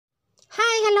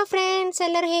Hi hello friends,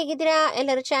 ಎಲ್ಲರೂ ಹೇಗಿದ್ದೀರಾ?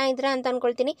 ಎಲ್ಲರೂ ಚೆನ್ನಾಗಿದ್ದೀರಾ ಅಂತ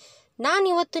ಅಂದ್ಕೊಳ್ತೀನಿ. ನಾನು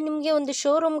ಇವತ್ತು ನಿಮಗೆ ಒಂದು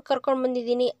ಶೋರೂಮ್ ಕರ್ಕೊಂಡು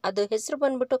ಬಂದಿದ್ದೀನಿ. ಅದು ಹೆಸರು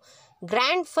ಬಂದ್ಬಿಟ್ಟು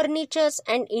ಗ್ರ್ಯಾಂಡ್ ಫರ್ನಿಚರ್ಸ್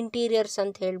ಆ್ಯಂಡ್ ಇಂಟೀರಿಯರ್ಸ್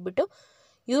ಅಂತ ಹೇಳಿಬಿಟ್ಟು.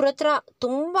 ಇವ್ರ ಹತ್ರ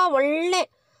ತುಂಬ ಒಳ್ಳೆ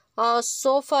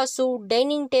ಸೋಫಾಸು,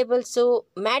 ಡೈನಿಂಗ್ ಟೇಬಲ್ಸು,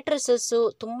 ಮ್ಯಾಟ್ರಸಸ್ಸು,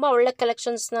 ತುಂಬ ಒಳ್ಳೆ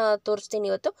ಕಲೆಕ್ಷನ್ಸ್ನ ತೋರಿಸ್ತೀನಿ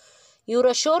ಇವತ್ತು. ಇವರ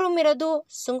ಶೋರೂಮ್ ಇರೋದು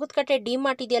ಸುಂಕದಕಟ್ಟೆ ಡಿ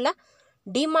ಮಾರ್ಟ್ ಇದೆಯಲ್ಲ,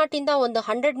 ಡಿ ಮಾರ್ಟಿಂದ ಒಂದು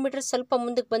 100 ಮೀಟರ್ ಸ್ವಲ್ಪ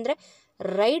ಮುಂದಕ್ಕೆ ಬಂದರೆ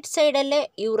ರೈಟ್ ಸೈಡಲ್ಲೇ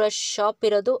ಇವರ ಶಾಪ್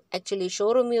ಇರೋದು. ಆ್ಯಕ್ಚುಲಿ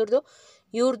ಶೋರೂಮ್ ಇವ್ರದ್ದು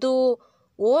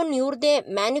ಇವ್ರದ್ದೇ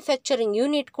ಮ್ಯಾನುಫ್ಯಾಕ್ಚರಿಂಗ್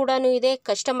ಯೂನಿಟ್ ಕೂಡ ಇದೆ.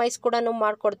 ಕಸ್ಟಮೈಸ್ ಕೂಡ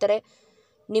ಮಾಡಿಕೊಡ್ತಾರೆ.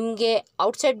 ನಿಮಗೆ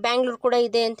ಔಟ್ಸೈಡ್ ಬ್ಯಾಂಗ್ಳೂರ್ ಕೂಡ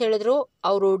ಇದೆ ಅಂತ ಹೇಳಿದ್ರು.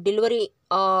 ಅವರು ಡೆಲಿವರಿ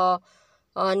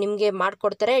ನಿಮಗೆ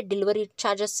ಮಾಡಿಕೊಡ್ತಾರೆ. ಡೆಲಿವರಿ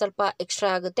ಚಾರ್ಜಸ್ ಸ್ವಲ್ಪ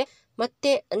ಎಕ್ಸ್ಟ್ರಾ ಆಗುತ್ತೆ.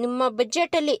 ಮತ್ತು ನಿಮ್ಮ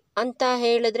ಬಜೆಟಲ್ಲಿ ಅಂತ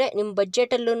ಹೇಳಿದ್ರೆ ನಿಮ್ಮ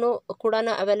ಬಜೆಟಲ್ಲೂ ಕೂಡ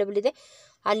ಅವೈಲೇಬಲ್ ಇದೆ.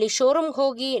 ಅಲ್ಲಿ ಶೋರೂಮ್ಗೆ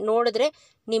ಹೋಗಿ ನೋಡಿದ್ರೆ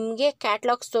ನಿಮಗೆ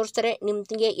ಕ್ಯಾಟ್ಲಾಗ್ಸ್ ತೋರಿಸ್ತಾರೆ.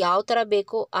 ನಿಮಗೆ ಯಾವ ಥರ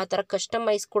ಬೇಕು ಆ ಥರ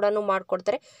ಕಸ್ಟಮೈಸ್ ಕೂಡ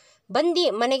ಮಾಡಿಕೊಡ್ತಾರೆ.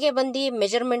 ಮನೆಗೆ ಬಂದು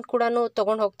ಮೆಜರ್ಮೆಂಟ್ ಕೂಡ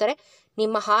ತೊಗೊಂಡು ಹೋಗ್ತಾರೆ.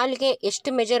 ನಿಮ್ಮ ಹಾಲ್ಗೆ ಎಷ್ಟು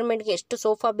ಮೆಜರ್ಮೆಂಟ್ಗೆ ಎಷ್ಟು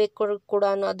ಸೋಫಾ ಬೇಕು ಕೂಡ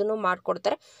ಅದನ್ನು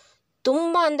ಮಾಡಿಕೊಡ್ತಾರೆ.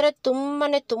 ತುಂಬ ಅಂದರೆ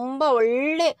ತುಂಬ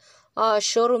ಒಳ್ಳೆ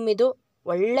ಶೋರೂಮ್ ಇದು.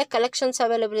 ಒಳ್ಳೆ ಕಲೆಕ್ಷನ್ಸ್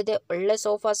ಅವೈಲೇಬಲ್ ಇದೆ. ಒಳ್ಳೆ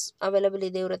ಸೋಫಾಸ್ ಅವೈಲೇಬಲ್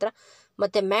ಇದೆ ಇವ್ರ ಹತ್ರ.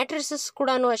 ಮತ್ತು ಮ್ಯಾಟ್ರಿಸಸ್ ಕೂಡ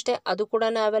ಅಷ್ಟೇ, ಅದು ಕೂಡ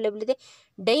ಅವೈಲೇಬಲ್ ಇದೆ.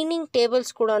 ಡೈನಿಂಗ್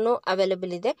ಟೇಬಲ್ಸ್ ಕೂಡ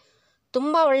ಅವೈಲೇಬಲ್ ಇದೆ.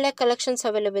 ತುಂಬ ಒಳ್ಳೆ ಕಲೆಕ್ಷನ್ಸ್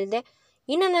ಅವೈಲೇಬಲ್ ಇದೆ.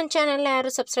 ಇನ್ನು ನನ್ನ ಚಾನಲ್ನ ಯಾರು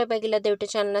ಸಬ್ಸ್ಕ್ರೈಬ್ ಆಗಿಲ್ಲ, ದಯವಿಟ್ಟು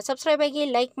ಚಾನಲ್ನ ಸಬ್ಸ್ಕ್ರೈಬ್ ಆಗಿ,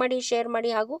 ಲೈಕ್ ಮಾಡಿ, ಶೇರ್ ಮಾಡಿ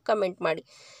ಹಾಗೂ ಕಮೆಂಟ್ ಮಾಡಿ.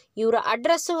 ಇವರ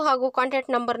ಅಡ್ರೆಸ್ಸು ಹಾಗೂ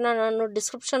ಕಾಂಟ್ಯಾಕ್ಟ್ ನಂಬರ್ನ ನಾನು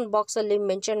ಡಿಸ್ಕ್ರಿಪ್ಷನ್ ಬಾಕ್ಸಲ್ಲಿ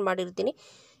ಮೆನ್ಷನ್ ಮಾಡಿರ್ತೀನಿ.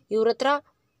 ಇವ್ರ ಹತ್ರ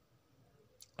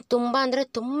ತುಂಬ ಅಂದರೆ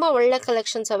ತುಂಬ ಒಳ್ಳೆ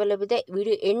ಕಲೆಕ್ಷನ್ಸ್ ಅವೈಲೇಬಲ್ ಇದೆ.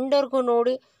 ವಿಡಿಯೋ ಎಂಡ್ವರೆಗೂ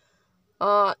ನೋಡಿ,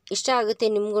 ಇಷ್ಟ ಆಗುತ್ತೆ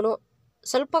ನಿಮಗೂ.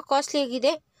 ಸ್ವಲ್ಪ ಕಾಸ್ಟ್ಲಿ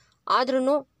ಆಗಿದೆ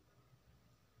ಆದ್ರೂ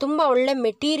ತುಂಬ ಒಳ್ಳೆ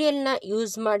ಮೆಟೀರಿಯಲ್ನ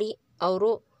ಯೂಸ್ ಮಾಡಿ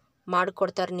ಅವರು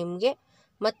ಮಾಡಿಕೊಡ್ತಾರೆ ನಿಮಗೆ.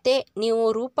 ಮತ್ತು ನೀವು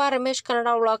ರೂಪಾ ರಮೇಶ್ ಕನ್ನಡ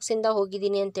ವ್ಲಾಗ್ಸಿಂದ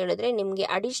ಹೋಗಿದ್ದೀನಿ ಅಂತ ಹೇಳಿದ್ರೆ ನಿಮಗೆ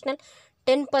ಅಡಿಷ್ನಲ್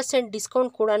 10%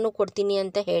 ಡಿಸ್ಕೌಂಟ್ ಕೂಡ ಕೊಡ್ತೀನಿ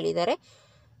ಅಂತ ಹೇಳಿದ್ದಾರೆ.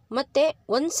 ಮತ್ತು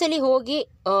ಒಂದ್ಸಲಿ ಹೋಗಿ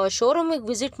ಶೋರೂಮಿಗೆ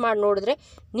ವಿಸಿಟ್ ಮಾಡಿ ನೋಡಿದ್ರೆ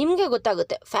ನಿಮಗೆ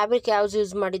ಗೊತ್ತಾಗುತ್ತೆ ಫ್ಯಾಬ್ರಿಕ್ ಯಾವ್ದು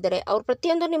ಯೂಸ್ ಮಾಡಿದ್ದಾರೆ. ಅವ್ರು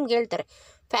ಪ್ರತಿಯೊಂದು ನಿಮ್ಗೆ ಹೇಳ್ತಾರೆ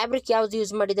ಫ್ಯಾಬ್ರಿಕ್ ಯಾವ್ದು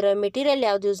ಯೂಸ್ ಮಾಡಿದ್ದಾರೆ, ಮೆಟೀರಿಯಲ್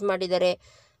ಯಾವ್ದು ಯೂಸ್ ಮಾಡಿದ್ದಾರೆ,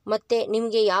 ಮತ್ತು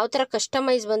ನಿಮಗೆ ಯಾವ ಥರ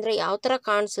ಕಸ್ಟಮೈಸ್ ಬಂದರೆ ಯಾವ ಥರ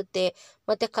ಕಾಣಿಸುತ್ತೆ,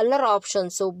 ಮತ್ತು ಕಲರ್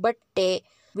ಆಪ್ಷನ್ಸು, ಬಟ್ಟೆ.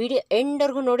 ವಿಡಿಯೋ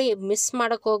ಎಂಡ್ವರೆಗೂ ನೋಡಿ, ಮಿಸ್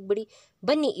ಮಾಡೋಕ್ಕೆ ಹೋಗ್ಬಿಡಿ.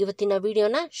 ಬನ್ನಿ ಇವತ್ತಿನ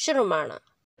ವಿಡಿಯೋನ ಶುರು ಮಾಡೋಣ.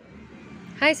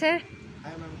 Hi sir.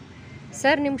 Hi ma'am.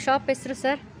 Sir ನಿಮ್ಮ ಶಾಪ್ ಹೆಸರು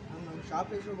ಸರ್? ನಮ್ಮ ಶಾಪ್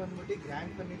ಹೆಸರು ಬಂದ್ಬಿಟ್ಟು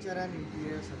ಗ್ರ್ಯಾಂಡ್ ಫರ್ನಿಚರ್ ಆ್ಯಂಡ್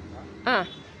ಇಂಟೀರಿಯರ್ಸ್ ಅಂತ. ಹಾಂ.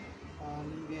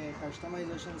 ನಿಮಗೆ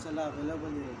ಕಸ್ಟಮೈಸೇಷನ್ಸ್ ಎಲ್ಲ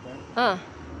ಅವೈಲೇಬಲ್ ಇರುತ್ತೆ. ಹಾಂ.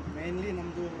 ಮೇನ್ಲಿ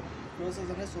ನಮ್ಮದು ಪ್ರೋಸೆಸ್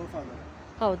ಅಂದರೆ ಸೋಫಾಗಳು.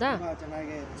 ಹೌದಾ? ತುಂಬ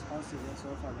ಚೆನ್ನಾಗಿ ರೆಸ್ಪಾನ್ಸ್ ಇದೆ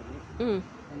ಸೋಫಾದಲ್ಲಿ.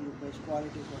 ಒಂದು ಬೆಸ್ಟ್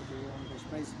ಕ್ವಾಲಿಟಿ ಕೊಡ್ತೀವಿ, ಒಂದು ಬೆಸ್ಟ್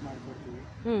ಪ್ರೈಸ್ ಮಾಡಿಕೊಡ್ತೀವಿ.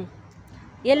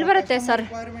 ಎಲ್ಲಿ ಬರುತ್ತೆ ಸರ್?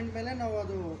 ರಿಕ್ವೈರ್ಮೆಂಟ್ ಮೇಲೆ ನಾವು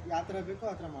ಅದು ಯಾವ ಥರ ಬೇಕೋ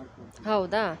ಆ ಥರ ಮಾಡ್ಕೊಡ್ತೀವಿ.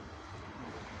 ಹೌದಾ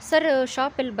ಸರ್?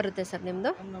 ಶಾಪ್ ಎಲ್ಲಿ ಬರುತ್ತೆ ಸರ್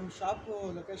ನಿಮ್ಮದು? ನಮ್ಮ ಶಾಪು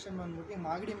ಲೊಕೇಶನ್ ಬಂದ್ಬಿಟ್ಟು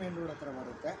ಮಾಗಡಿ ಮೇನ್ ರೋಡ್ ಹತ್ರ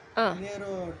ಬರುತ್ತೆ. ನಿಯರ್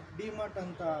ಡಿ ಮಾರ್ಟ್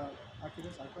ಅಂತ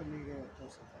ಹಾಕಿದ್ರೆ ಸಾಕು, ಅಲ್ಲಿಗೆ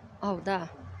ತೋರಿಸುತ್ತೆ. ಹೌದಾ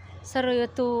ಸರ್?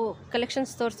 ಇವತ್ತು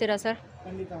ಕಲೆಕ್ಷನ್ಸ್ ತೋರಿಸ್ತೀರಾ ಸರ್?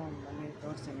 ಖಂಡಿತ ಬನ್ನಿ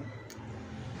ತೋರಿಸ್ತೀನಿ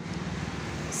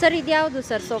ಸರ್. ಇದ್ಯಾವುದು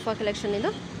ಸರ್ ಸೋಫಾ ಕಲೆಕ್ಷನ್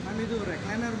ಇದು? ಇದು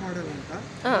ರೆಕ್ಲೈನರ್ ಮಾಡೆಲ್ ಅಂತ.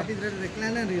 ಇದರಲ್ಲಿ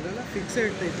ರೆಕ್ಲೈನರ್ ಇರಲ್ಲ,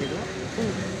 ಫಿಕ್ಸೆಡ್ ಟೈಪ್ ಇದು.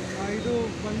 ಇದು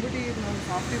ಬಂದ್ಬಿಟ್ಟು ನಾವು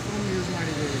ಸಾಫ್ಟಿ ಫೋಮ್ ಯೂಸ್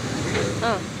ಮಾಡಿದ್ದೀವಿ.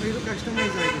 ಇದು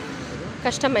ಕಸ್ಟಮೈಸ್ ಆಗಿದೆ.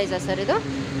 ಕಸ್ಟಮೈಸಾ ಸರ್? ಇದು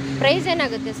ಪ್ರೈಸ್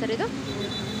ಏನಾಗುತ್ತೆ ಸರ್? ಇದು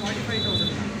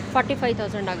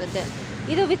 45,000 ಆಗುತ್ತೆ.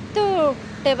 ಇದು ವಿತ್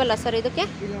ಟೇಬಲಾ ಸರ್ ಇದಕ್ಕೆ?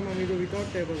 ಇಲ್ಲ ಮ್ಯಾಮ್, ಇದು ವಿತೌಟ್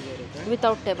ಟೇಬಲ್ ಬರುತ್ತೆ.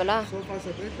 Without ಟೇಬಲಾ? Sofa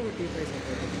separate, teapoy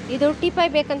separate. ಇದು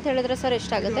ಟೀಪಾಯ್ ಬೇಕಂತ ಹೇಳಿದ್ರೆ ಸರ್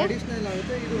ಎಷ್ಟಾಗುತ್ತೆ? ಅಡಿಷನಲ್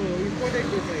ಆಗುತ್ತೆ. ಇದು ಇಂಪೋರ್ಟೆಡ್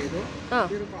ಟೀಪಾಯ್. ಇದು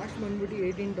ಇದರ ಕಾಸ್ಟ್ ಬಂದ್ಬಿಟ್ಟು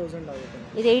 18,000 ಆಗುತ್ತೆ.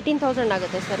 ಇದು 18,000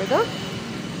 ಆಗುತ್ತೆ ಸರ್. ಇದು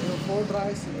 4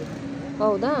 ಡ್ರಾಯರ್ಸ್ ಇದೆ.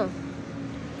 ಹೌದಾ?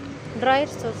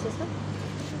 ಡ್ರಾಯರ್ಸ್ ತೋರಿಸಿ ಸರ್.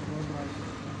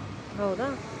 ಹೌದಾ?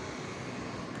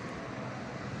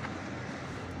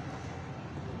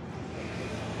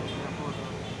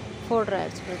 ಫೋರ್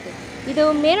ಡ್ರಾಯರ್ಸ್ ಬರುತ್ತೆ. ಇದು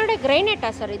ಮೇಲ್ಗಡೆ ಗ್ರೈನೇಟಾ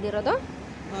ಸರ್ ಇದಿರೋದು?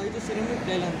 ಇದು ಸಿರಮಿಕ್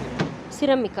ಟೈಲ್ ಅಂತ.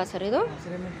 ಸಿರಮಿಕ್ಕಾ ಸರ್ ಇದು?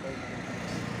 Ceramic tail.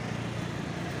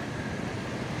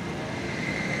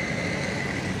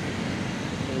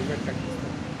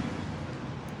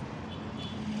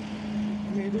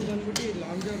 ಇದು ಬಂದ್ಬಿಟ್ಟು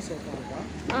ಲಾಂಜರ್ ಸೋಫಾ ಅಂತ.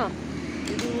 ಹಾಂ.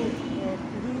 ಇದು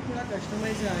ಕೂಡ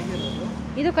ಕಸ್ಟಮೈಸ್ ಆಗಿರೋದು.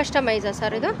 ಇದು ಕಸ್ಟಮೈಸಾ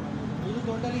ಸರ್? ಇದು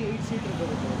ಟೋಟಲಿ 8 ಸೀಟರ್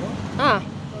ಬರುತ್ತೆ. ಹಾಂ.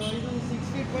 ಇದು 6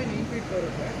 ಫೀಟ್ ಬೈ 9 ಫೀಟ್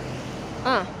ಬರುತ್ತೆ.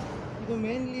 ಹಾಂ. ಇದು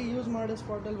ಮೇನ್ಲಿ ಯೂಸ್ ಮಾಡೋ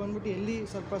ಸ್ಪಾಟಲ್ಲಿ ಬಂದ್ಬಿಟ್ಟು ಎಲ್ಲಿ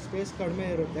ಸ್ವಲ್ಪ ಸ್ಪೇಸ್ ಕಡಿಮೆ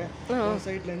ಇರುತ್ತೆ, ಒಂದು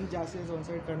ಸೈಡ್ ಲೆಂತ್ ಜಾಸ್ತಿ ಇದೆ, ಒಂದು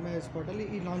ಸೈಡ್ ಕಡಿಮೆ ಸ್ಪಾಟಲ್ಲಿ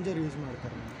ಈ ಲಾಂಜರ್ ಯೂಸ್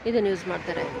ಮಾಡ್ತಾರೆ. ಇದನ್ನು ಯೂಸ್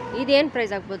ಮಾಡ್ತಾರೆ. ಇದೇನು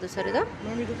ಪ್ರೈಸ್ ಆಗ್ಬೋದು ಸರ್ ಇದು?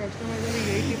 ಮ್ಯಾಮ್ ಇದು ಕಸ್ಟಮೈಸಲ್ಲಿ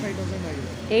 85,000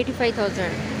 ಆಗಿದೆ.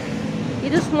 85,000.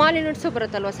 ಇದು ಸ್ಮಾಲ್ ಯೂನಿಟ್ಸು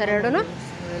ಬರುತ್ತಲ್ವ ಸರ್? ಎರಡೂ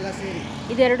ಎಲ್ಲ ಸೇರಿ.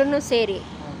 ಇದೆರಡೂ ಸೇರಿ.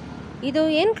 ಇದು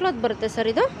ಏನು ಕ್ಲಾತ್ ಬರುತ್ತೆ ಸರ್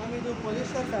ಇದು? ಮ್ಯಾಮ್ ಇದು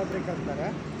ಪಾಲಿಸ್ಟರ್ ಫ್ಯಾಬ್ರಿಕ್ ಅಂತಾರೆ.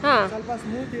 ಹಾಂ. ಸ್ವಲ್ಪ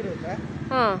ಸ್ಮೂತ್ ಇರುತ್ತೆ.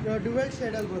 ಹಾಂ. ಡ್ಯುವೆಲ್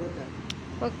ಶೇಡಲ್ಲಿ ಬರುತ್ತೆ.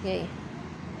 Okay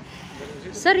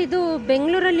sir. ಇದು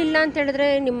ಬೆಂಗಳೂರಲ್ಲಿ ಇಲ್ಲ ಅಂತ ಹೇಳಿದ್ರೆ,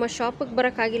 ನಿಮ್ಮ ಶಾಪಿಗೆ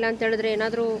ಬರೋಕ್ಕಾಗಿಲ್ಲ ಅಂತ ಹೇಳಿದ್ರೆ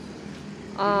ಏನಾದರೂ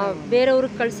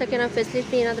ಬೇರೆಯವ್ರಿಗೆ ಕಳ್ಸೋಕ್ಕೆ ನಾವು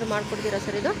ಫೆಸಿಲಿಟಿ ಏನಾದರೂ ಮಾಡಿಕೊಡ್ತೀರಾ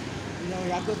ಸರ್? ಇದು ಇಲ್ಲ ನಾವು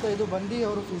ಯಾಕೆ ಗೊತ್ತಾ, ಇದು ಬಂದು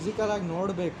ಅವರು ಫಿಸಿಕಲ್ ಆಗಿ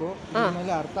ನೋಡಬೇಕು,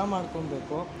 ಆಮೇಲೆ ಅರ್ಥ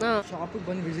ಮಾಡ್ಕೊಬೇಕು, ಶಾಪಿಗೆ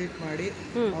ಬಂದು ವಿಸಿಟ್ ಮಾಡಿ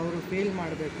ಅವರು ಫೀಲ್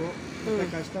ಮಾಡಬೇಕು, ಮತ್ತು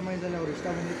ಕಸ್ಟಮೈಸಲ್ಲಿ ಅವ್ರು ಇಷ್ಟ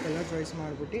ಬಂದಿದ್ದು ಕಲರ್ ಚಾಯ್ಸ್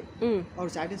ಮಾಡಿಬಿಟ್ಟು ಅವ್ರ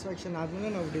ಸ್ಯಾಟಿಸ್ಫ್ಯಾಕ್ಷನ್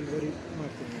ಆದಮೇಲೆ ನಾವು ಡೆಲಿವರಿ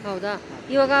ಮಾಡ್ತೀವಿ. ಹೌದಾ?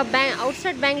 ಇವಾಗ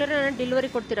ಔಟ್ಸೈಡ್ ಬ್ಯಾಂಗ್ಳೂರ್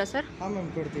ಡೆಲಿವರಿ ಕೊಡ್ತೀರಾ ಸರ್? ಹಾಂ ಮ್ಯಾಮ್,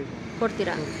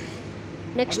 ಕೊಡ್ತೀರಾ.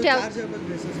 ನೆಕ್ಸ್ಟ್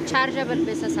ಚಾರ್ಜಬಲ್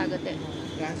ಬೇಸಸ್ ಆಗುತ್ತೆ,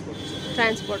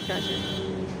 ಟ್ರಾನ್ಸ್ಪೋರ್ಟ್ ಚಾರ್ಜ್.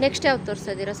 ನೆಕ್ಸ್ಟ್ ಯಾವ್ದು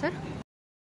ತೋರಿಸ್ತಾ ಇದ್ದೀರಾ ಸರ್?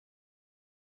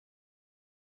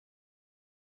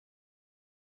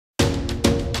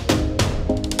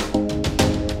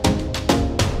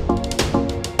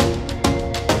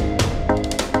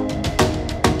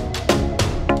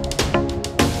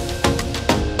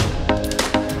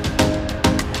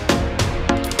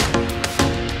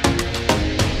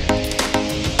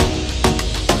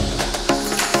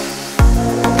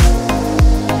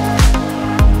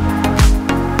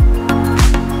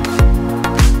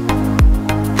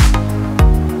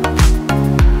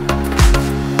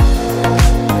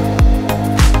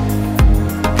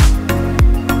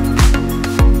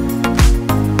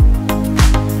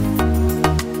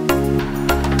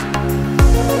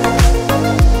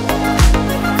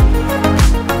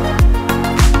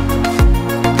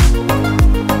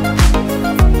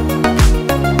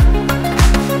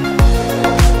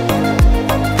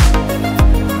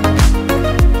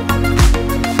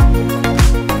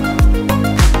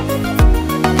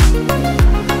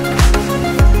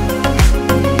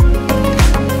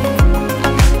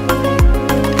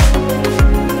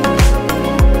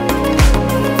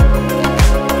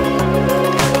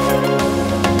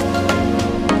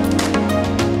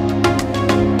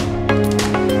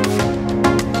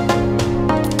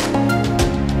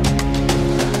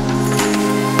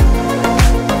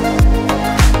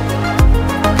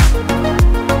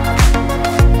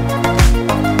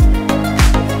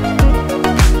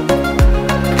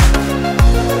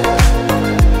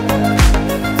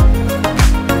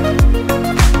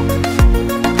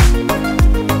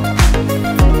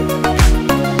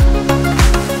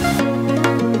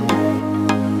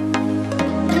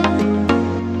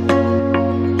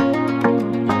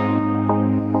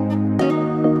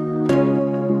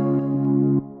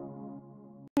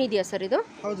 ಇದೆಯಾ ಸರ್ ಇದು?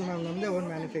 ಹೌದು ಮ್ಯಾಮ್, ನಮ್ಮದೇ ಓನ್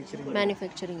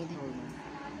ಮ್ಯಾನುಫ್ಯಾಕ್ಚರಿಂಗ್ ಇದೆ.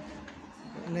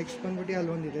 ನೆಕ್ಸ್ಟ್ ಬಂದ್ಬಿಟ್ಟು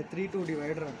ಅಲ್ಲಿ ಒಂದಿದೆ 3-2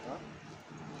 ಡಿವೈಡರ್ ಅಂತ.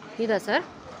 ಇದಾ ಸರ್?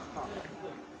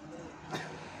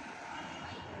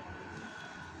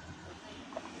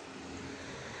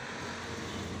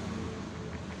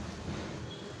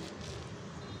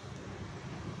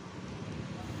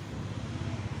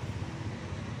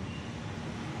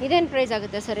 ಇದೇನು ಪ್ರೈಸ್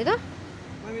ಆಗುತ್ತೆ ಸರ್ ಇದು?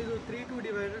 ಮ್ಯಾಮ್ ಇದು 3-2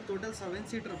 ಡಿವೈಡರ್ ಟೋಟಲ್ 7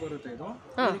 ಸೀಟರ್ ಬರುತ್ತೆ. ಇದು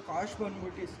ಕಾಸ್ಟ್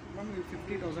ಬಂದ್ಬಿಟ್ಟು ಮ್ಯಾಮ್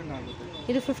 50,000 ಆಗುತ್ತೆ.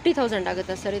 ಇದು 50,000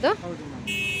 ಆಗುತ್ತಾ ಸರ್ ಇದು? ಹೌದು ಮ್ಯಾಮ್.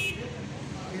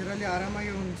 ಇದರಲ್ಲಿ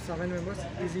ಆರಾಮಾಗಿ ಒಂದು 7 ಮೆಂಬರ್ಸ್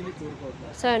ಈಸಿಲಿ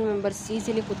ಕೂತ್ಕೋಬೋದು. 7 members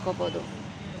easily ಕೂತ್ಕೋಬೋದು.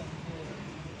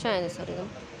 ಚೆನ್ನಾಗಿದೆ ಸರ್ ಇದು.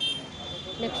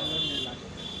 ನೆಕ್ಸ್ಟ್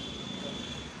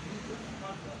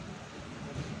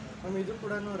ಮ್ಯಾಮ್ ಇದು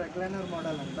ಕೂಡ ರೆಕ್ಲೈನರ್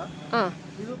ಮಾಡಲ್ ಅಂತ.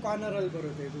 ಇದು ಕಾರ್ನರಲ್ಲಿ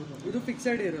ಬರುತ್ತೆ. ಇದು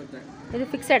ಫಿಕ್ಸೆಡ್ ಇರುತ್ತೆ. ಇದು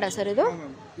ಫಿಕ್ಸೆಡಾ ಸರ್ ಇದು?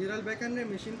 ಇದರಲ್ಲಿ ಬೇಕಂದ್ರೆ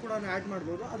ಮಿಷಿನ್ ಕೂಡ ಆ್ಯಡ್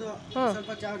ಮಾಡ್ಬೋದು, ಅದು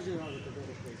ಸ್ವಲ್ಪ ಚಾರ್ಜ್ ಆಗುತ್ತೆ.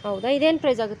 ಹೌದಾ? ಇದೇನು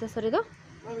ಪ್ರೈಸ್ ಆಗುತ್ತೆ ಸರ್ ಇದು?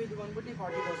 ಮ್ಯಾಮ್ ಇದು ಬಂದ್ಬಿಟ್ಟು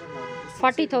 40,000 ಆಗುತ್ತೆ.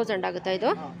 40,000 ಆಗುತ್ತಾ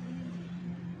ಇದು?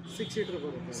 6 ಸೀಟರ್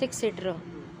ಬರುತ್ತೆ. 6 ಸೀಟ್ರು.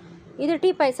 ಇದು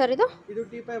ಟೀಪೈ ಸರ್ ಇದು? ಇದು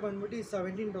ಟೀಪೈ ಬಂದ್ಬಿಟ್ಟು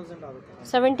 17,000 ಆಗುತ್ತೆ.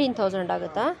 17,000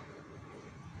 ಆಗುತ್ತಾ?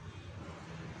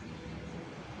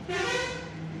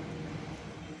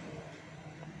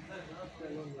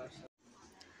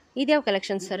 ಇದ್ಯಾವ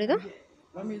ಕಲೆಕ್ಷನ್ ಸರ್ ಇದು?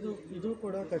 ಮ್ಯಾಮ್ ಇದು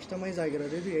ಕೂಡ ಕಸ್ಟಮೈಸ್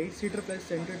ಆಗಿರೋದು. ಇದು 8 ಸೀಟರ್ ಪ್ಲಸ್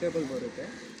ಸೆಂಟರ್ ಟೇಬಲ್ ಬರುತ್ತೆ.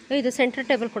 ಇದು ಸೆಂಟರ್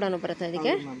ಟೇಬಲ್ ಕೂಡ ಬರುತ್ತೆ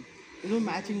ಇದಕ್ಕೆ? ಇದು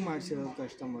ಮ್ಯಾಚಿಂಗ್ ಮಾಡಿಸಿರೋದು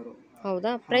ಕಸ್ಟಮರು.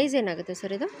 ಹೌದಾ? ಪ್ರೈಸ್ ಏನಾಗುತ್ತೆ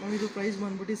ಸರ್ ಇದು? ಮ್ಯಾಮ್ ಇದು ಪ್ರೈಸ್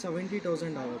ಬಂದ್ಬಿಟ್ಟು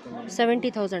 70,000 ಆಗುತ್ತೆ ಮ್ಯಾಮ್.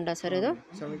 70,000 ಸರ್ ಇದು?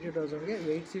 70,000ಗೆ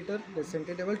 8 seater plus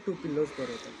centre table 2 pillows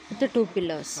ಬರುತ್ತೆ. ಮತ್ತು 2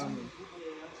 ಪಿಲ್ಲೋಸ್.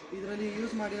 ಇದರಲ್ಲಿ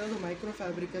ಯೂಸ್ ಮಾಡಿರೋದು ಮೈಕ್ರೋ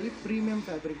ಫ್ಯಾಬ್ರಿಕಲ್ಲಿ ಪ್ರೀಮಿಯಂ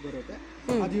ಫ್ಯಾಬ್ರಿಕ್ ಬರುತ್ತೆ.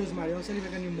 ಅದು ಯೂಸ್ ಮಾಡಿ ಒಂದ್ಸಲಿ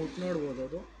ಬೇಕಾದ್ರೆ ನೀವು ಮುಟ್ಟು ನೋಡ್ಬೋದು.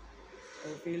 ಅದು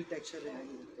ಫೀಲ್ ಟೆಕ್ಸ್ಚರ್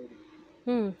ಆಗಿರುತ್ತೆ.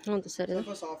 ಹೌದು ಸರ್ ಇದು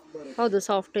ಸಾಫ್ಟ್ ಬರುತ್ತೆ. ಹೌದು,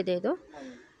 ಸಾಫ್ಟ್ ಇದೆ ಇದು.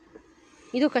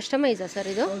 ಇದು ಕಸ್ಟಮೈಸಾ ಸರ್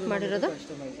ಇದು ಮಾಡಿರೋದು?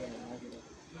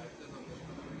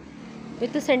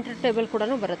 ವಿತ್ ಸೆಂಟರ್ ಟೇಬಲ್ ಕೂಡ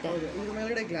ಬರುತ್ತೆ.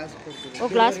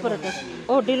 ಗ್ಲಾಸ್ ಬರುತ್ತೆ.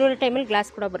 ಡೆಲಿವರಿ ಟೈಮಲ್ಲಿ ಗ್ಲಾಸ್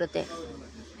ಕೂಡ ಬರುತ್ತೆ.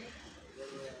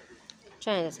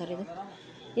 ಚೆನ್ನಾಗಿದೆ ಸರ್ ಇದು.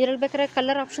 ಇದರಲ್ಲಿ ಬೇಕಾದ್ರೆ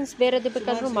ಕಲರ್ ಆಪ್ಷನ್ಸ್ ಬೇರೆದು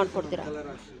ಬೇಕಾದ್ರೂ ಮಾಡಿಕೊಡ್ತೀರಾ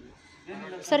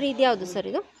ಸರ್? ಇದು ಯಾವುದು ಸರ್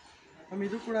ಇದು?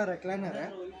 ಇದು ಕೂಡ ರೆಕ್ಲೈನರ್.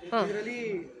 ಇದರಲ್ಲಿ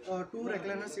 2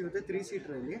 ರೆಕ್ಲೈನರ್ ಸಿಗುತ್ತೆ 3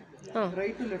 ಸೀಟರ್ ಅಲ್ಲಿ.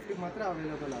 ರೈಟ್ ಟು ಲೆಫ್ಟ್ ಮಾತ್ರ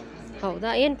ಅವೈಲೇಬಲ್ ಆಗುತ್ತೆ. ಹೌದಾ?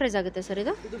 ಏನು ಪ್ರೈಸ್ ಆಗುತ್ತೆ ಸರ್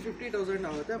ಇದು? ಇದು 50,000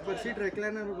 ಆಗುತ್ತೆ. ಪರ್ ಸೀಟ್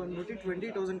ರೆಕ್ಲೈನರ್ ಬಂದ್ಬಿಟ್ಟು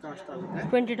 20,000 ಕಾಸ್ಟ್ ಆಗುತ್ತೆ.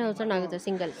 20,000 ಆಗುತ್ತೆ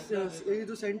ಸಿಂಗಲ್.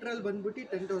 ಇದು ಸೆಂಟ್ರಲ್ ಬಂದ್ಬಿಟ್ಟು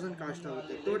 10,000 ಕಾಸ್ಟ್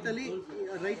ಆಗುತ್ತೆ. ಟೋಟಲಿ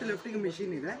ರೈಟ್ ಲೆಫ್ಟ್ ಗೆ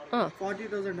ಮಿಷಿನ್ ಇದೆ.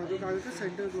 40,000 ಅದಕ್ಕಾಗುತ್ತೆ.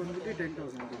 ಸೆಂಟರ್ ಬಂದ್ಬಿಟ್ಟು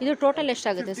 10,000. ಇದು ಟೋಟಲ್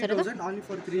ಎಷ್ಟಾಗುತ್ತೆ ಸರ್ ಇದು? Only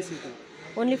for 3 seater.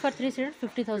 Only for 3 seater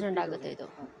 50,000 ಆಗುತ್ತೆ ಇದು.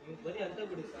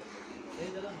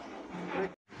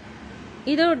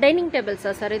 ಇದು ಡೈನಿಂಗ್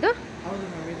ಟೇಬಲ್ಸಾ ಸರ್ ಇದು? ಹೌದು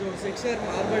ಮ್ಯಾಮ್, ಇದು 6 ಚೇರ್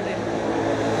ಮಾರ್ಬಲ್ ಡೈನಿಂಗ್.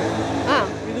 ಹಾಂ,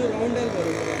 ಇದು ರೌಂಡಲ್ಲಿ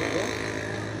ಬರುತ್ತೆ.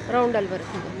 ರೌಂಡಲ್ಲಿ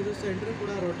ಬರುತ್ತೆ. ಇದು ಸೆಂಟ್ರ್ ಕೂಡ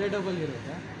ರೊಟೇಟಬಲ್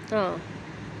ಇರುತ್ತೆ. ಹಾಂ,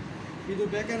 ಇದು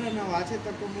ಬೇಕಾದ್ರೆ ನಾವು ಆಚೆ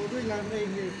ತಕ್ಕೊಬೋದು, ಇಲ್ಲಾಂದರೆ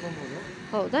ಹಿಂಗೆ ಇಟ್ಕೊಬೋದು.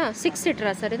 ಹೌದಾ? 6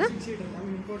 ಸೀಟ್ರಾ ಸರ್ ಇದು? 6 ಸೀಟರ್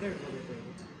ನಮ್ಗೆ ಇಂಪೋರ್ಟೆಡ್ ಬರುತ್ತೆ.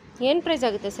 ಏನು ಪ್ರೈಸ್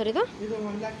ಆಗುತ್ತೆ ಸರ್ ಇದು? ಇದು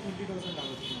 1,20,000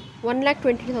 ಆಗುತ್ತೆ.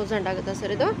 1,20,000 ಆಗುತ್ತಾ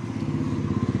ಸರ್ ಇದು?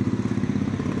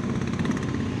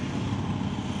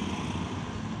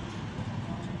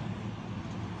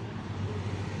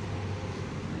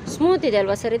 ಸ್ಮೂತ್ ಇದೆ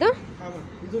ಅಲ್ವಾ ಸರ್ ಇದು?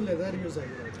 ಇದು ಲೆದರ್ ಯೂಸ್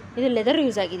ಆಗಿದೆ. ಇದು ಲೆದರ್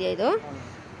ಯೂಸ್ ಆಗಿದೆಯಾ ಇದು?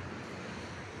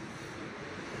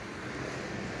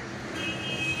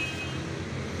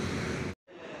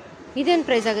 ಇದೇನು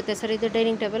ಪ್ರೈಸ್ ಆಗುತ್ತೆ ಸರ್ ಇದು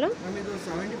ಡೈನಿಂಗ್ ಟೇಬಲ್? ಮ್ಯಾಮ್ ಇದು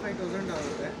 75,000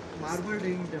 ಆಗುತ್ತೆ. ಮಾರ್ಬಲ್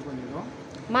ಡೈನಿಂಗ್ ಟೇಬಲ್ ಇದು.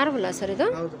 ಮಾರ್ಬಲಾ ಸರ್ ಇದು?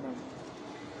 ಹೌದು ಮ್ಯಾಮ್,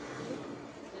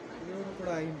 ಇದು ಕೂಡ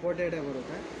ಇಂಪೋರ್ಟೆಡೇ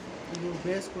ಬರುತ್ತೆ. ಇದು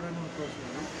ಬೇಸ್ ಕೂಡ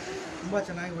ತೋರಿಸ್ತಾರೆ, ತುಂಬ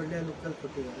ಚೆನ್ನಾಗಿ ಒಳ್ಳೆಯ ಲುಕ್ಕಲ್ಲಿ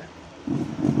ಕೊಟ್ಟಿದ್ದಾರೆ.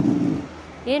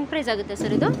 ಏನು ಪ್ರೈಸ್ ಆಗುತ್ತೆ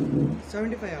ಸರ್ ಇದು?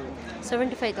 75 ಆಗುತ್ತೆ.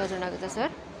 75,000 ಆಗುತ್ತಾ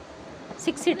ಸರ್?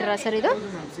 6 ಸೀಟರಾ ಸರ್ ಇದು? ಹೌದು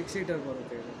ಮ್ಯಾಮ್, 6 ಸೀಟರ್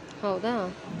ಬರುತ್ತೆ ಇದು. ಹೌದಾ?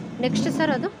 ನೆಕ್ಸ್ಟ್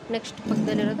ಸರ್ ಅದು ನೆಕ್ಸ್ಟ್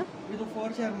ಪಕ್ಕದಲ್ಲಿರೋದು? ಇದು 4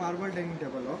 ಚೇರ್ ಮಾರ್ಬಲ್ ಡೈನಿಂಗ್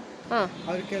ಟೇಬಲು. ಹಾಂ,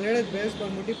 ಅದ್ರ ಕೆಳಗಡೆ ಬೇಸ್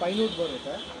ಬಂದ್ಬಿಟ್ಟು ಪೈನ್ವುಡ್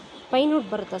ಬರುತ್ತೆ. ಪೈನ್ವುಡ್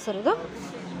ಬರುತ್ತಾ ಸರ್ ಇದು?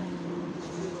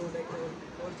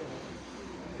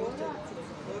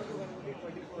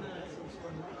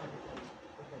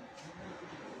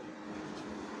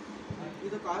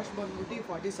 ಇದು ಕಾಸ್ಟ್ ಬಂದ್ಬಿಟ್ಟು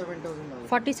 47,000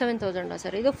 47,000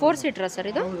 ಸರ್ ಇದು? 4 ಸೀಟ್ರಾ ಸರ್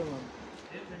ಇದು? ಹೌದು ಮ್ಯಾಮ್.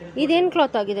 ಇದೇನು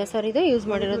ಕ್ಲಾತ್ ಆಗಿದೆ ಸರ್ ಇದು ಯೂಸ್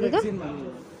ಮಾಡಿರೋದು? ಇದು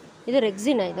ಇದು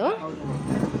ರೆಕ್ಸಿನಾ ಇದು? ಹೌದು ಮ್ಯಾಮ್.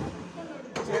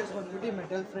 ಚೇರ್ಸ್ ಬಂದ್ಬಿಟ್ಟು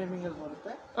ಮೆಟಲ್ ಫ್ರೇಮಿಂಗಲ್ಲಿ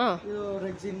ಬರುತ್ತೆ. ಹಾಂ, ಇದು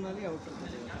ರೆಕ್ಸಿನ್ನಲ್ಲಿ ಔಟರ್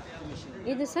ಫಿನಿಶಿಂಗ್.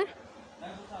 ಇದು ಸರ್?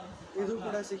 ಇದು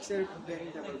ಕೂಡ 6 ಚೇರ್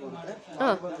ಡೈನಿಂಗ್ ಟೇಬಲ್ ಬರುತ್ತೆ.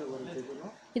 ಹಾಂ, ಬರುತ್ತೆ ಇದು.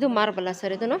 ಇದು ಮಾರ್ಬಲಾ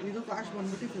ಸರ್ ಇದನ್ನು? ಇದು ಕಾಸ್ಟ್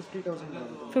ಬಂದ್ಬಿಟ್ಟು 50,000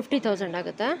 ಬರುತ್ತೆ. 50,000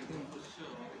 ಆಗುತ್ತಾ?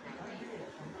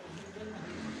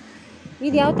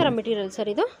 ಇದು ಯಾವ ಥರ ಮೆಟೀರಿಯಲ್ ಸರ್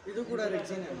ಇದು? ಇದು ಕೂಡ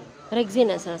ರೆಕ್ಸಿನ್.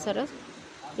 ರೆಕ್ಸಿನಾ ಸರ್?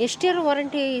 ಎಷ್ಟು ಇಯರ್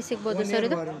ವಾರಂಟಿ ಸಿಗ್ಬೋದು ಸರ್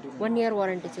ಇದು? 1 ಇಯರ್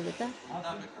ವಾರಂಟಿ ಸಿಗುತ್ತಾ?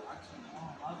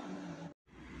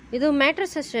 ಇದು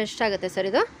ಮ್ಯಾಟ್ರಸ್ ಎಷ್ಟಾಗುತ್ತೆ ಸರ್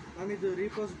ಇದು? ಮ್ಯಾಮ್ ಇದು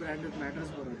ರೀಪೋಸ್ ಬ್ರ್ಯಾಂಡೆಡ್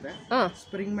ಮ್ಯಾಟ್ರಸ್ ಬರುತ್ತೆ. ಹಾಂ,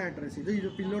 ಸ್ಪ್ರಿಂಗ್ ಮ್ಯಾಟ್ರಸ್ ಇದು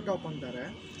ಪಿಲ್ಲೋ ಟಾಪ್ ಅಂತಾರೆ.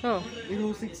 ಹಾಂ, ಇದು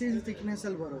 6 ಇಂಚ್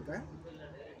ಥಿಕ್ನೆಸ್ಸಲ್ಲಿ ಬರುತ್ತೆ.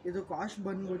 ಇದು ಕಾಸ್ಟ್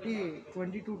ಬಂದ್ಬಿಟ್ಟು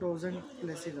 22,000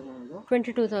 ಪ್ಲಸ್ ಇದೆ ಮ್ಯಾಮ್. ಇದು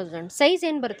 22,000. ಸೈಜ್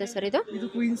ಏನು ಬರುತ್ತೆ ಸರ್ ಇದು? ಇದು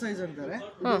ಕ್ವೀನ್ ಸೈಜ್ ಅಂತಾರೆ.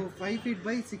 ಇದು 5 ಫೀಟ್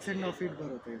ಬೈ 6.5 ಫೀಟ್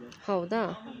ಬರುತ್ತೆ ಇದು. ಹೌದಾ?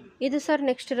 ಇದು ಸರ್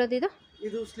ನೆಕ್ಸ್ಟ್ ಇರೋದು ಇದು?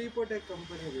 ಇದು ಸ್ಲೀಪೋಟೆಕ್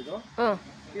ಕಂಪನಿ ಇದು. ಹಾಂ,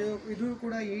 ಇದು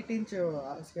ಕೂಡ 8 ಇಂಚ್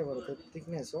ಹಾಸಿಗೆ ಬರುತ್ತೆ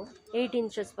ಥಿಕ್ನೆಸ್ಸು. 8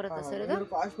 ಇಂಚಸ್ ಬರುತ್ತೆ ಸರ್ ಇದು?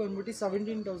 ಕಾಸ್ಟ್ ಬಂದ್ಬಿಟ್ಟು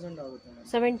 17,000 ಆಗುತ್ತೆ.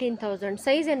 17,000.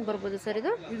 ಸೈಜ್ ಏನು ಬರ್ಬೋದು ಸರ್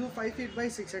ಇದು? ಇದು 5 ಫೀಟ್ ಬೈ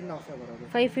 6.5 ಬರೋದು.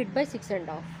 5 ಫೀಟ್ ಬೈ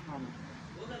 6.5. ಹಾಂ,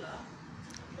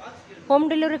 ಹೋಮ್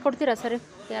ಡೆಲಿವರಿ ಕೊಡ್ತೀರಾ ಸರ್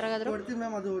ಯಾರಿಗಾದರೂ? ಕೊಡ್ತೀವಿ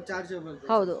ಮ್ಯಾಮ್, ಅದು ಚಾರ್ಜಬಲ್.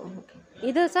 ಹೌದು.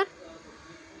 ಇದು ಸರ್?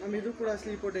 ಮ್ಯಾಮ್ ಇದು ಕೂಡ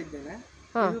ಸ್ಲೀಪೋಟೆಕ್ದೇನೆ.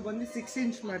 ಇದು ಬಂದು 6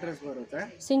 ಇಂಚ್ ಮ್ಯಾಟ್ರಸ್ ಬರುತ್ತೆ.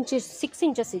 6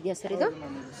 ಇಂಚಸ್ ಇದೆಯಾ ಸರ್ ಇದು?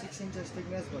 6 ಇಂಚಸ್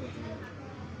ಥಿಕ್ನೆಸ್ ಬರುತ್ತೆ.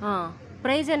 ಹಾಂ,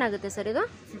 ಪ್ರೈಸ್ ಏನಾಗುತ್ತೆ ಸರ್ ಇದು?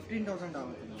 15,000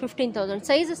 ಆಗುತ್ತೆ. 15,000.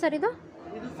 ಸೈಜ್ ಸರ್ ಇದು?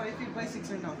 ಇದು 5 ಫೀಟ್ ಬೈ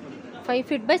 6.5 ಬರುತ್ತೆ. 5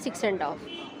 ಫೀಟ್ ಬೈ 6.5.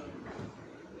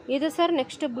 ಇದು ಸರ್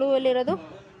ನೆಕ್ಸ್ಟ್ ಬ್ಲೂ ಅಲ್ಲಿರೋದು?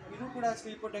 ಇದು ಕೂಡ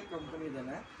ಸ್ಲೀಪೋಟೆಕ್ ಕಂಪನಿ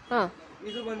ಇದೇನೆ. ಹಾಂ,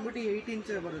 ಇದು ಬಂದ್ಬಿಟ್ಟು 8 ಇಂಚ್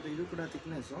ಬರುತ್ತೆ. ಇದು ಕೂಡ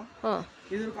ಥಿಕ್ನೆಸ್ಸು. ಹಾಂ,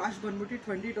 ಇದ್ರ ಕಾಸ್ಟ್ ಬಂದ್ಬಿಟ್ಟು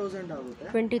 20,000 ಆಗುತ್ತೆ.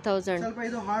 20,000. ಸ್ವಲ್ಪ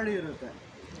ಇದು ಹಾರ್ಡ್ ಇರುತ್ತೆ.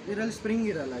 ಇದರಲ್ಲಿ ಸ್ಪ್ರಿಂಗ್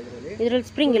ಇರಲ್ಲ. ಇದರಲ್ಲಿ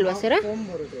ಸ್ಪ್ರಿಂಗ್ ಇಲ್ವಾ ಸರ್? ಫೋಮ್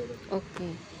ಬರುತ್ತೆ ಇದು. Okay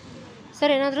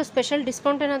sir. ಏನಾದರೂ ಸ್ಪೆಷಲ್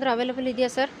ಡಿಸ್ಕೌಂಟ್ ಏನಾದರೂ ಅವೈಲೇಬಲ್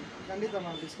ಇದೆಯಾ ಸರ್? ಖಂಡಿತ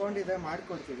ಮ್ಯಾಮ್, ಡಿಸ್ಕೌಂಟ್ ಇದೆ,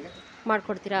 ಮಾಡಿಕೊಡ್ತೀವಿ.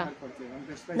 ಮಾಡಿಕೊಡ್ತೀರಾ?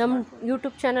 ನಮ್ಮ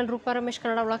ಯೂಟ್ಯೂಬ್ ಚಾನಲ್ ರೂಪಾ ರಮೇಶ್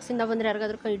ಕನ್ನಡ ವ್ಲಾಗ್ಸಿಂದ ಬಂದರೆ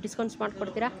ಯಾರಿಗಾದ್ರೂ ಡಿಸ್ಕೌಂಟ್ಸ್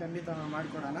ಮಾಡಿಕೊಡ್ತೀರಾ? ಖಂಡಿತ ನಾವು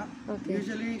ಮಾಡಿಕೊಡೋಣ. ಓಕೆ.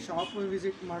 ಯೂಶಲಿ ಶಾಪ್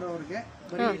ವಿಸಿಟ್ ಮಾಡೋರಿಗೆ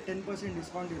ಬರೀ 10%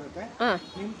 ಡಿಸ್ಕೌಂಟ್ ಇರುತ್ತೆ. ಹಾಂ,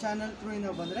 ನಿಮ್ಮ ಚಾನಲ್ ಥ್ರೂ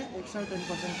ಇಂದ ಬಂದರೆ ಎಕ್ಸ್ಟ್ರಾ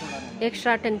 10% ಕೊಡೋಣ.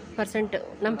 ಎಕ್ಸ್ಟ್ರಾ 10%.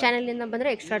 ನಮ್ಮ ಚಾನಲಿಂದ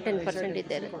ಬಂದರೆ ಎಕ್ಸ್ಟ್ರಾ 10%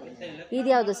 ಇದೆ. ಇದು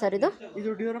ಯಾವುದು ಸರ್ ಇದು?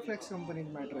 ಇದು ಡ್ಯೂರೋಫ್ಲೆಕ್ಸ್ ಕಂಪನಿ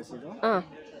ಮ್ಯಾಟ್ರಸ್ ಇದು. ಹಾಂ,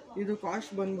 ಇದು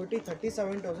ಕಾಸ್ಟ್ ಬಂದ್ಬಿಟ್ಟು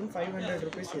 37,500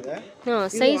 ರೂಪೀಸ್ ಇದೆ. ಹಾಂ,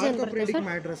 ಸೈಜ್ ಏನು ಬರುತ್ತೆ ಆರ್ಥೋಪೆಡಿಕ್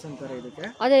ಮ್ಯಾಟ್ರಸ್ ಅಂತಾರೆ ಇದಕ್ಕೆ.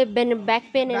 ಅದೇ ಬ್ಯಾಕ್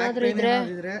ಪೇನ್ ಏನಾದರೂ ಇದ್ರೆ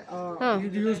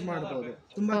ಇದು ಯೂಸ್ ಮಾಡಬಹುದು.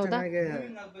 ತುಂಬಾ ಚೆನ್ನಾಗಿ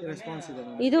ರೆಸ್ಪಾನ್ಸ್ ಇದೆ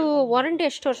ಮ್ಯಾಮ್. ಇದು ವಾರಂಟಿ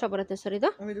ಎಷ್ಟು ವರ್ಷ ಬರುತ್ತೆ ಸರ್ ಇದು?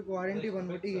 ಇದಕ್ಕೆ ವಾರಂಟಿ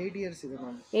ಬಂದ್ಬಿಟ್ಟು 8 ಇಯರ್ಸ್ ಇದೆ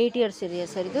ಮ್ಯಾಮ್. 8 ಇಯರ್ಸ್ ಇದೆಯಾ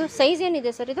ಸರ್ ಇದು? ಸೈಜ್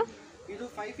ಏನಿದೆ ಸರ್ ಇದು? ಇದು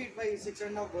 5 ಫೀಟ್ ಬೈ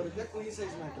 6.5 ಬರುತ್ತೆ. Queen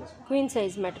size mattress. Queen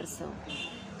size mattress.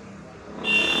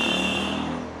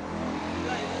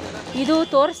 ಇದು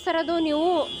ತೋರಿಸ್ತಾ ಇರೋದು ನೀವು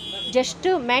ಜಸ್ಟ್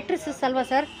ಮ್ಯಾಟ್ರಸಸ್ ಅಲ್ವಾ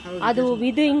ಸರ್? ಅದು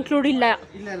ಇದು ಇನ್ಕ್ಲೂಡ್ ಇಲ್ಲ,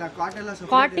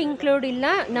 ಕಾಟ್ ಇನ್ಕ್ಲೂಡ್ ಇಲ್ಲ.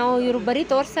 ನಾವು ಇವರು ಬರೀ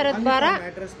ತೋರಿಸ್ತಾ ಇರೋದು ಬಾರ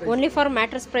ಓನ್ಲಿ ಫಾರ್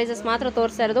ಮ್ಯಾಟ್ರಸ್ ಪ್ರೈಸಸ್ ಮಾತ್ರ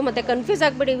ತೋರಿಸ್ತಾ ಇರೋದು. ಮತ್ತು ಕನ್ಫ್ಯೂಸ್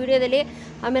ಆಗಿಬಿಡಿ ವಿಡಿಯೋದಲ್ಲಿ.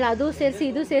 ಆಮೇಲೆ ಅದು ಸೇರಿಸಿ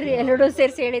ಇದು ಸೇರಿ ಎರಡೂ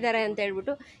ಸೇರಿಸಿ ಹೇಳಿದ್ದಾರೆ ಅಂತ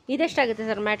ಹೇಳ್ಬಿಟ್ಟು. ಇದೆಷ್ಟಾಗುತ್ತೆ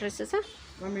ಸರ್ ಮ್ಯಾಟ್ರಸಸ್?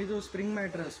 ಮ್ಯಾಮ್ ಇದು ಸ್ಪ್ರಿಂಗ್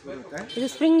ಮ್ಯಾಟ್ರಸ್ ಬರುತ್ತೆ. ಇದು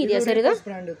ಸ್ಪ್ರಿಂಗ್ ಇದೆಯಾ ಸರ್ ಇದು?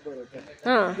 ಬ್ರ್ಯಾಂಡ್ ಬರುತ್ತೆ.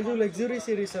 ಹಾಂ, ಇದು ಲಕ್ಸುರಿ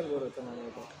ಸೀರೀಸ್ ಅಲ್ಲಿ ಬರುತ್ತೆ ಮ್ಯಾಮ್.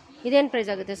 ಇದು ಇದೇನು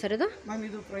ಪ್ರೈಸ್ ಆಗುತ್ತೆ ಸರ್ ಇದು? ಮ್ಯಾಮ್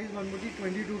ಇದು ಪ್ರೈಸ್ ಬಂದ್ಬಿಟ್ಟು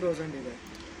 22,000 ಇದೆ.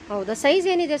 ಹೌದಾ? ಸೈಜ್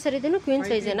ಏನಿದೆ ಸರ್ ಇದನ್ನು? ಕ್ವೀನ್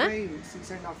ಸೈಜೇನಾ?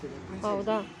 6.5 ಇದೆ.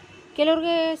 ಹೌದಾ?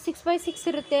 ಕೆಲವ್ರಿಗೆ 6x6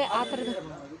 ಇರುತ್ತೆ ಆ ಥರದ್ದು.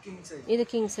 ಇದು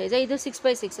ಕಿಂಗ್ ಸೈಜ್. ಇದು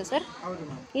 6x6 ಸರ್? ಹೌದು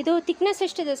ಮ್ಯಾಮ್. ಇದು ಥಿಕ್ನೆಸ್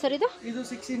ಎಷ್ಟಿದೆ ಸರ್ ಇದು? ಇದು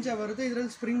 6 ಇಂಚ್ ಬರುತ್ತೆ.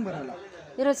 ಇದರಲ್ಲಿ ಸ್ಪ್ರಿಂಗ್ ಬರಲ್ಲ.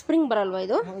 ಇರೋ ಸ್ಪ್ರಿಂಗ್ ಬರಲ್ವಾ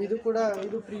ಇದು? ಇದು ಕೂಡ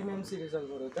ಇದು ಪ್ರೀಮಿಯಂ ಸೀರೀಸ್ ಅಲ್ಲಿ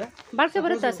ಬರುತ್ತೆ. ಬಾಳ್ಕೆ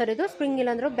ಬರುತ್ತಾ ಸರ್ ಇದು? ಸ್ಪ್ರಿಂಗ್ ಇಲ್ಲ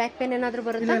ಅಂದ್ರೆ ಬ್ಯಾಕ್ ಪೇನ್ ಏನಾದರೂ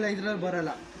ಬರುತ್ತಾ? ಇಲ್ಲ, ಇದ್ರಲ್ಲಿ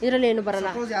ಬರಲ್ಲ. ಇದರಲ್ಲಿ ಏನು ಬರಲ್ಲ.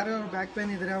 ಸಪೋಸ್ ಯಾರು ಬ್ಯಾಕ್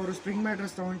ಪೇನ್ ಇದ್ರೆ ಅವರು ಸ್ಪ್ರಿಂಗ್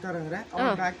ಮ್ಯಾಟ್ರೆಸ್ ತಗೊಂತಾರೆ ಅಂದ್ರೆ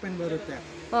ಅವ್ರಿಗೆ ಬ್ಯಾಕ್ ಪೇನ್ ಬರುತ್ತೆ.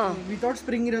 ವಿತೌಟ್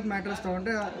ಸ್ಪ್ರಿಂಗ್ ಇರೋದು ಮ್ಯಾಟ್ರೆಸ್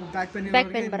ತಗೊಂಡ್ರೆ ಬ್ಯಾಕ್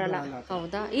ಪೇನ್ ಬರಲ್ಲ.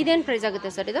 ಹೌದಾ? ಇದೇನು ಪ್ರೈಸ್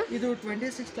ಆಗುತ್ತೆ ಸರ್ ಇದು? ಇದು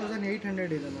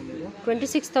 26,800 ಇದೆ ನಮ್ಮದು.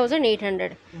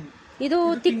 26,800. ಇದು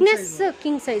ಥಿಕ್ನೆಸ್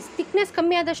ಕಿಂಗ್ ಸೈಜ್. ಥಿಕ್ನೆಸ್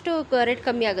ಕಮ್ಮಿ ಆದಷ್ಟು ರೇಟ್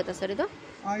ಕಮ್ಮಿ ಆಗುತ್ತಾ ಸರ್ ಇದು?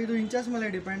 ಇದು ಇಂಚಸ್ ಮೇಲೆ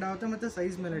ಡಿಪೆಂಡ್ ಆಗುತ್ತೆ ಮತ್ತೆ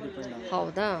ಸೈಜ್ ಮೇಲೆ ಡಿಪೆಂಡ್ ಆಗುತ್ತೆ.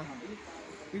 ಹೌದಾ?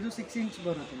 ಇದು 6 ಇಂಚ್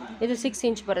ಬರುತ್ತೆ. ಇದು 6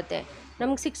 ಇಂಚ್ ಬರುತ್ತೆ.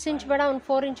 ನಮ್ಗೆ 6 ಇಂಚ್ ಬೇಡ, ಒಂದು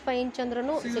 4 ಇಂಚ್ 5 ಇಂಚ್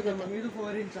ಅಂದ್ರೂ ಸಿಗುತ್ತೆ. ಇದು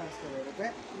 4 ಇಂಚ್ ಅಷ್ಟೇ ಬರುತ್ತೆ.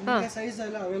 ನಿಮಗೆ ಸೈಜ್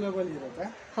ಎಲ್ಲ ಅವೈಲೇಬಲ್ ಇರುತ್ತೆ.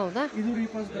 ಹೌದಾ? ಇದು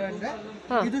ರೀಪೋಸ್ ಬ್ರ್ಯಾಂಡ್.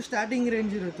 ಇದು ಸ್ಟಾರ್ಟಿಂಗ್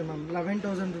ರೇಂಜ್ ಇರುತ್ತೆ ಮ್ಯಾಮ್.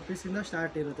 11,000 rupees ಇಂದ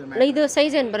ಸ್ಟಾರ್ಟ್ ಇರುತ್ತೆ ಮ್ಯಾಮ್. ಇದು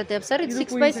ಸೈಜ್ ಏನು ಬರುತ್ತೆ ಸರ್? ಇದು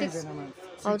 6x6.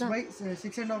 ಹೌದಾ?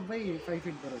 6.5 by 5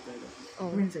 feet ಬರುತ್ತೆ. ಇದು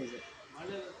ಕ್ವೀನ್ ಸೈಜ್.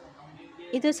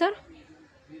 ಇದು ಸರ್?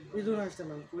 ಇದು ಅಷ್ಟೇ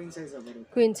ಮ್ಯಾಮ್, ಕ್ವೀನ್ ಸೈಜ್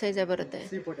ಬರುತ್ತೆ. ಕ್ವೀನ್ ಸೈಜ್ ಬರುತ್ತೆ.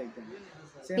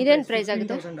 ಇದೇನು ಪ್ರೈಸ್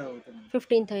ಆಗುತ್ತೆ?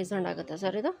 15,000 ಆಗುತ್ತೆ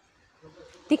ಸರ್ ಇದು.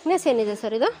 ಥಿಕ್ನೆಸ್ ಏನಿದೆ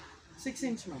ಸರ್ ಇದು? 6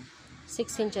 ಇಂಚ್ ಮ್ಯಾಮ್.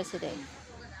 6 ಇಂಚಸ್ ಇದೆ.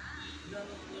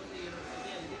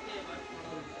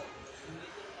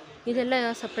 ಇದೆಲ್ಲ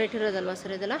ಸಪ್ರೇಟ್ ಇರೋದಲ್ವಾ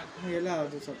ಸರ್ ಇದೆಲ್ಲ? ಎಲ್ಲ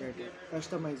ಅದು ಸಪ್ರೇಟ್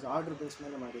ಕಸ್ಟಮೈಸ್ ಆರ್ಡರ್ ಬೇಸ್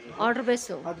ಮೇಲೆ ಮಾಡಿರೋದು. ಆರ್ಡರ್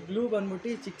ಬೇಸು. ಅದು ಬ್ಲೂ ಬಂದ್ಬಿಟ್ಟು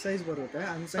ಚಿಕ್ಕ ಸೈಜ್ ಬರುತ್ತೆ,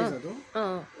 ಅನ್ ಸೈಜ್ ಅದು.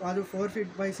 ಅದು 4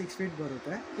 feet by 6 feet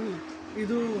ಬರುತ್ತೆ.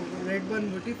 ಇದು ರೆಡ್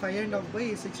ಬಂದ್ಬಿಟ್ಟು 5.5 by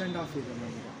 6.5 ಇದೆ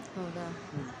ನಮಗೆ. ಹೌದಾ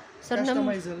ಸರ್?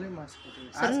 ಕಸ್ಟಮೈಸ್ ಅಲ್ಲಿ ಮಾಡಿಸ್ಕೊಡ್ತೀವಿ.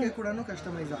 ಆಸ್ಕೆ ಕೂಡ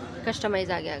ಕಸ್ಟಮೈಸ್ ಆಗುತ್ತೆ.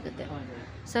 ಕಸ್ಟಮೈಸ್ ಆಗೇ ಆಗುತ್ತೆ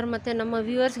ಸರ್. ಮತ್ತೆ ನಮ್ಮ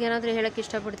ವ್ಯೂವರ್ಸ್ಗೆ ಏನಾದರೂ ಹೇಳಕ್ಕೆ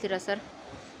ಇಷ್ಟಪಡ್ತೀರಾ ಸರ್?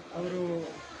 ಅವರು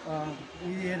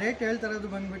ಈ ರೇಟ್ ಹೇಳ್ತಾ ಇರೋದು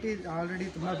ಬಂದ್ಬಿಟ್ಟು ಆಲ್ರೆಡಿ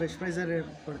ತುಂಬ ಬೆಸ್ಟ್ ಪ್ರೈಸಲ್ಲಿ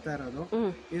ಕೊಡ್ತಾ ಇರೋದು.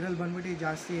 ಇದರಲ್ಲಿ ಬಂದ್ಬಿಟ್ಟು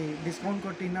ಜಾಸ್ತಿ ಡಿಸ್ಕೌಂಟ್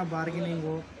ಕೊಟ್ಟು ಇನ್ನೂ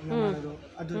ಬಾರ್ಗೇನಿಂಗು ಮಾಡೋದು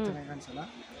ಅದು ಚೆನ್ನಾಗಿ ಅನ್ಸಲ್ಲ.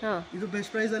 ಇದು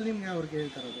ಬೆಸ್ಟ್ ಪ್ರೈಸಲ್ಲಿ ನಿಮಗೆ ಅವ್ರಿಗೆ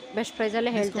ಹೇಳ್ತಾ ಇರೋದು. ಬೆಸ್ಟ್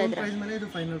ಪ್ರೈಸಲ್ಲೇ ಹೇಳ್ತಾ ಇದ್ದಾರೆ. ಪ್ರೈಸ್ ಮೇಲೆ ಇದು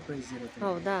ಫೈನಲ್ ಪ್ರೈಸ್ ಇರುತ್ತೆ.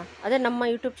 ಹೌದಾ? ಅದೇ ನಮ್ಮ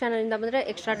ಯೂಟ್ಯೂಬ್ ಚಾನಲಿಂದ ಬಂದರೆ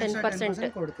ಎಕ್ಸ್ಟ್ರಾ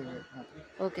 10% ಕೊಡ್ತೀವಿ.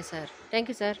 Okay sir,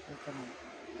 thank you sir.